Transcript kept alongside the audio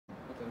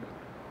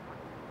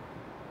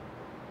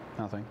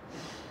Nothing.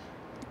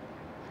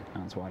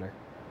 No, it's water.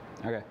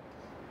 Okay.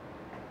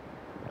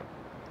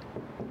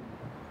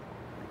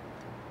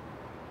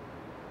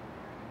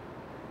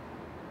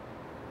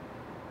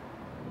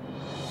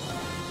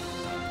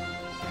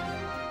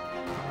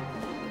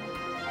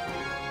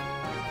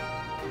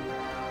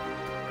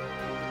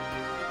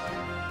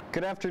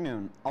 Good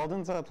afternoon.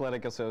 Alden's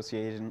Athletic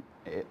Association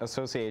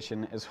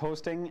is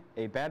hosting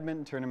a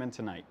badminton tournament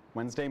tonight,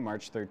 Wednesday,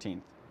 March 13th.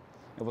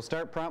 It will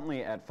start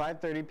promptly at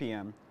 5:30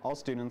 p.m. All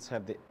students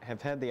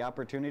have had the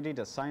opportunity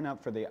to sign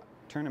up for the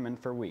tournament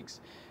for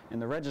weeks,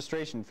 and the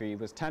registration fee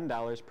was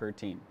 $10 per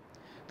team.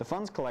 The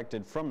funds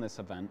collected from this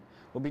event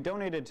will be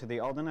donated to the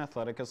Alden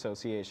Athletic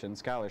Association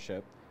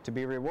scholarship to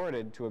be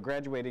rewarded to a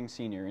graduating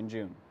senior in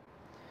June.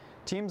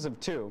 Teams of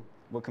 2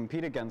 will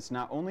compete against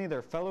not only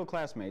their fellow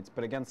classmates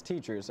but against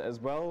teachers as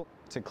well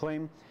to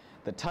claim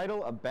the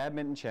title of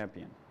badminton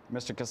champion.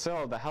 Mr.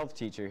 Casillo, the health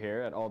teacher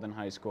here at Alden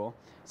High School,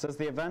 says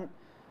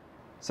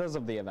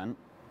of the event,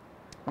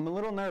 "I'm a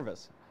little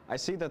nervous. I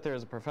see that there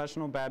is a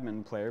professional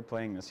badminton player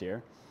playing this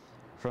year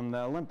from the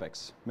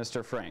Olympics,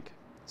 Mr. Frank.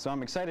 So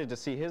I'm excited to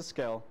see his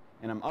skill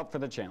and I'm up for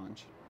the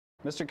challenge."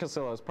 Mr.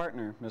 Casillo's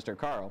partner, Mr.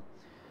 Carl,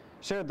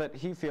 shared that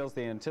he feels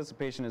the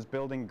anticipation is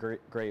building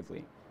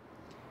gravely.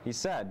 He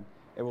said,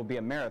 "It will be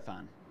a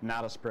marathon,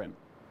 not a sprint.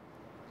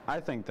 I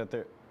think that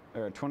there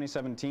are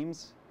 27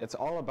 teams. It's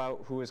all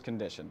about who is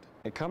conditioned.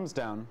 It comes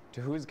down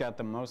to who's got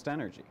the most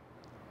energy."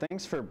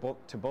 Thanks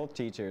to both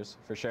teachers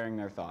for sharing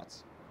their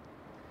thoughts.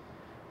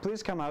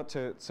 Please come out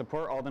to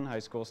support Alden High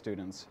School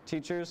students,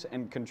 teachers,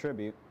 and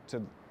contribute to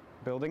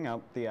building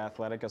up the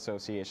Athletic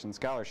Association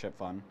Scholarship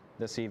Fund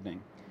this evening.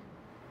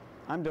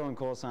 I'm Dylan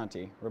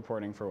Colasanti,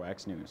 reporting for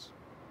WAX News.